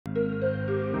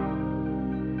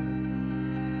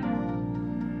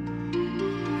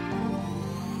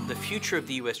future of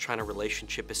the U.S.-China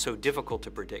relationship is so difficult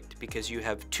to predict because you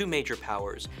have two major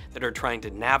powers that are trying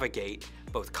to navigate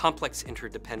both complex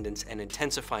interdependence and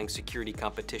intensifying security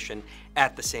competition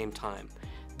at the same time.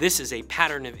 This is a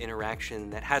pattern of interaction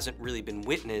that hasn't really been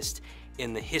witnessed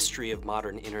in the history of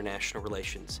modern international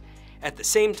relations. At the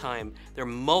same time, there are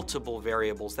multiple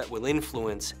variables that will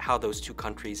influence how those two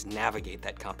countries navigate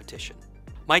that competition.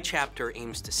 My chapter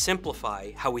aims to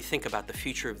simplify how we think about the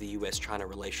future of the U.S.-China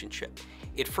relationship.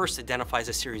 It first identifies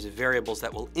a series of variables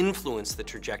that will influence the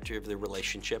trajectory of the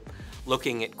relationship,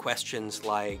 looking at questions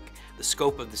like the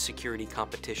scope of the security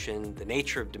competition, the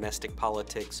nature of domestic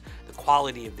politics, the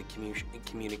quality of the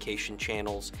communication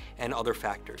channels, and other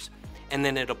factors. And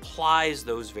then it applies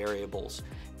those variables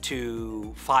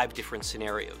to 5 different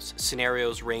scenarios.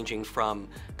 Scenarios ranging from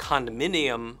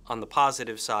condominium on the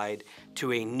positive side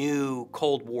to a new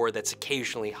Cold War that's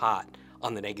occasionally hot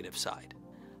on the negative side.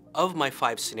 Of my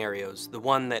 5 scenarios, the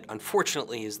one that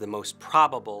unfortunately is the most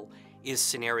probable is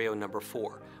scenario number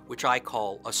 4, which I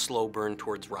call a slow burn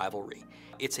towards rivalry.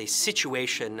 It's a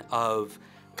situation of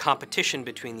competition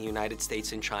between the United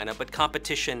States and China, but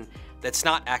competition that's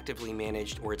not actively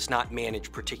managed, or it's not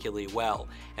managed particularly well.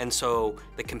 And so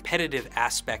the competitive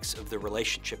aspects of the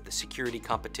relationship, the security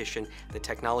competition, the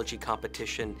technology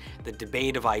competition, the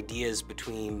debate of ideas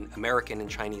between American and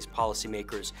Chinese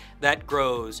policymakers, that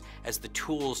grows as the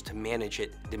tools to manage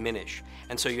it diminish.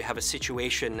 And so you have a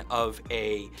situation of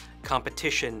a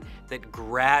competition that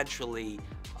gradually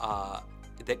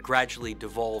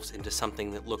devolves into something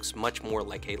that looks much more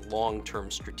like a long-term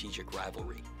strategic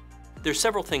rivalry. There's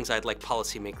several things I'd like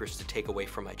policymakers to take away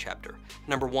from my chapter.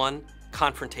 Number 1,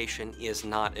 confrontation is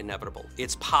not inevitable.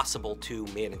 It's possible to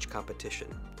manage competition.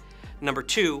 Number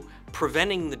 2,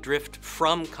 preventing the drift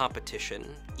from competition,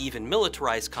 even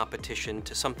militarized competition,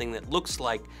 to something that looks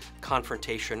like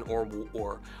confrontation or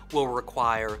war will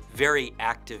require very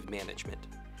active management.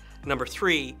 Number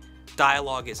 3,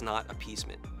 dialogue is not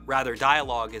appeasement. Rather,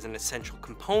 dialogue is an essential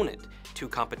component to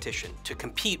competition. To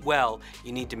compete well,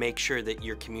 you need to make sure that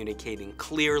you're communicating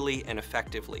clearly and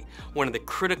effectively. One of the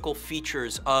critical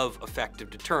features of effective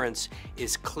deterrence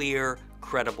is clear,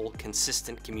 credible,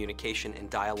 consistent communication, and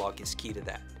dialogue is key to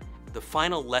that. The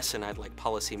final lesson I'd like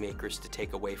policymakers to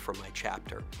take away from my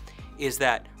chapter is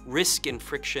that risk and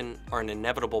friction are an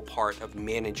inevitable part of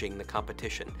managing the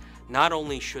competition. Not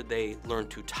only should they learn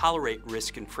to tolerate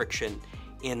risk and friction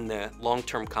in the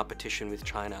long-term competition with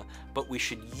China, but we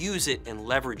should use it and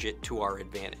leverage it to our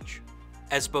advantage.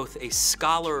 As both a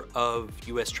scholar of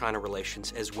U.S.-China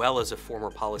relations as well as a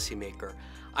former policymaker,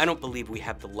 I don't believe we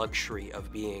have the luxury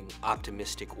of being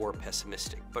optimistic or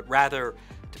pessimistic, but rather,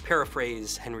 to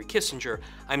paraphrase Henry Kissinger,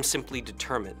 I'm simply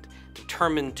determined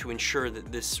to ensure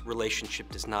that this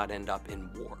relationship does not end up in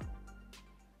war.